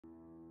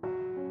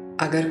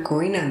अगर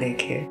कोई ना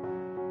देखे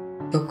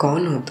तो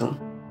कौन हो तुम?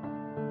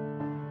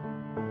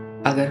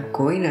 अगर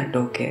कोई ना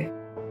टोके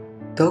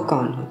तो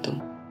कौन हो तुम?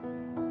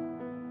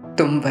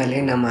 तुम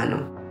भले न मानो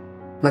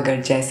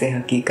मगर जैसे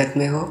हकीकत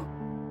में हो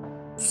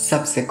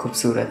सबसे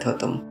खूबसूरत हो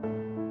तुम।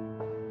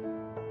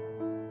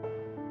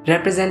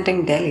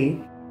 रिप्रेजेंटिंग दिल्ली,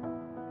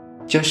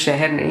 जो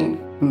शहर नहीं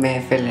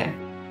महफिल है,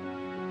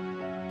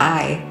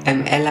 I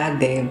am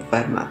𝐂𝐻𝐿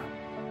Verma,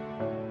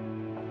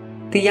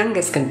 the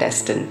youngest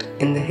contestant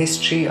in the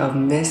history of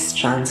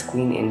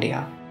MissTransQueenIndia,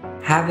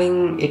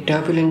 having a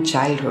turbulent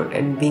childhood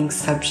and being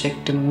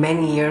subject to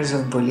many years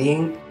of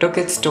bullying took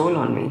its toll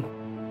on me.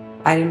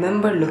 I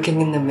remember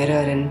looking in the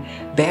mirror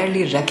and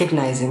barely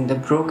recognizing the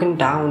broken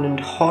down and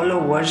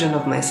hollow version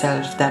of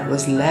myself that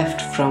was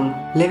left from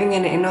living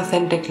an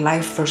inauthentic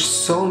life for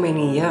so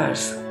many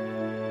years.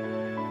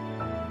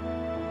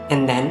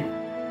 And then,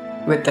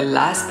 with the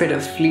last bit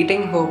of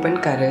fleeting hope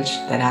and courage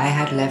that I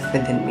had left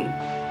within me,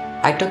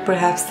 I took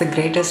perhaps the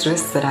greatest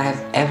risk that I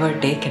have ever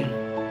taken.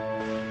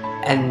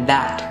 And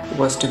that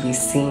was to be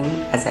seen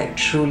as I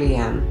truly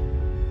am.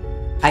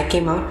 I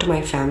came out to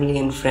my family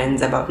and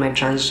friends about my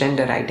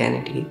transgender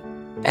identity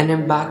and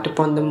embarked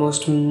upon the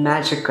most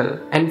magical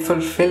and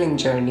fulfilling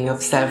journey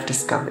of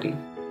self-discovery.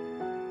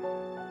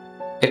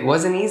 It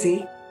wasn't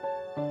easy,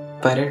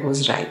 but it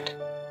was right.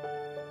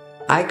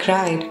 I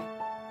cried,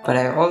 but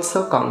I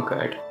also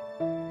conquered.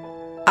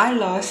 I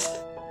lost,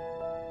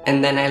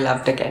 and then I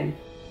loved again.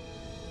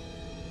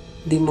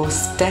 The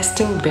most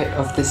testing bit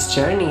of this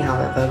journey,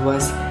 however,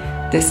 was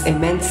this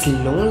immense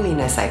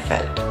loneliness I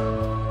felt.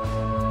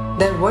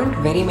 There weren't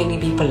very many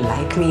people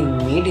like me in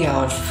media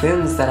or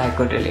films that I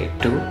could relate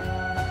to.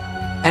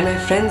 And my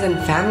friends and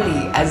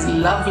family, as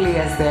lovely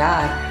as they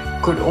are,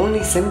 could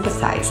only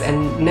sympathize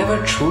and never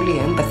truly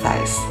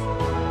empathize.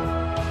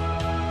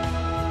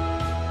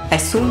 I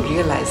soon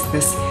realized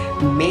this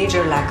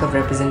major lack of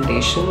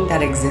representation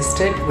that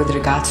existed with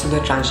regards to the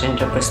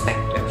transgender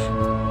perspective.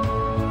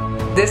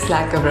 This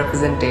lack of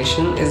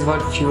representation is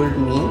what fueled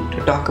me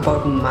to talk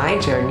about my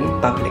journey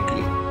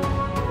publicly.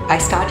 I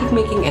started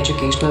making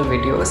educational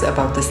videos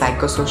about the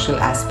psychosocial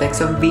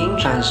aspects of being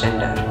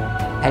transgender.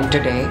 And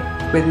today,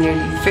 with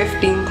nearly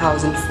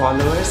 15,000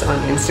 followers on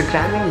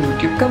Instagram and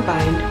YouTube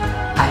combined,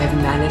 I have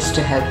managed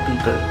to help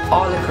people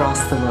all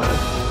across the world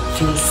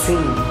feel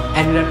seen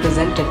and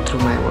represented through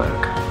my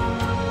work.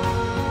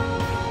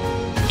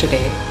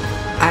 Today,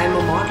 I am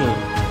a model,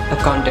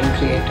 a content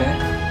creator,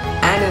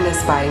 and an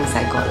aspiring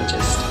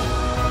psychologist.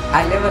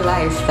 I live a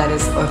life that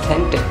is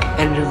authentic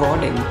and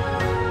rewarding,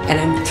 and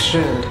I'm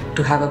thrilled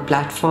to have a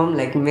platform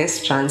like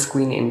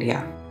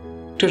MissTransQueenIndia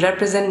to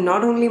represent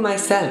not only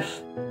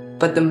myself,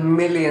 but the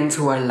millions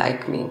who are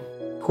like me,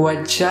 who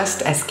are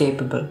just as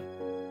capable,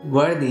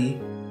 worthy,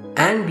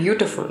 and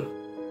beautiful,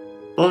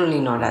 only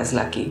not as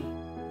lucky.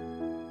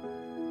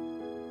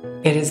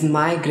 It is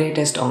my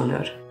greatest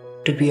honor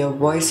to be a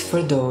voice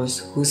for those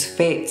whose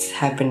fates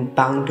have been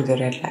bound to the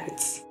red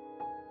lights,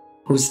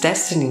 whose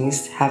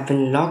destinies have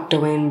been locked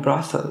away in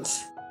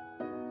brothels,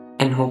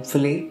 and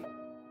hopefully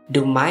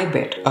do my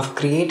bit of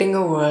creating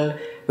a world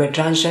where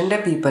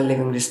transgender people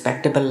living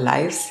respectable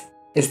lives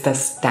is the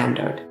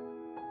standard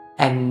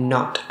and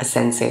not a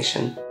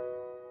sensation.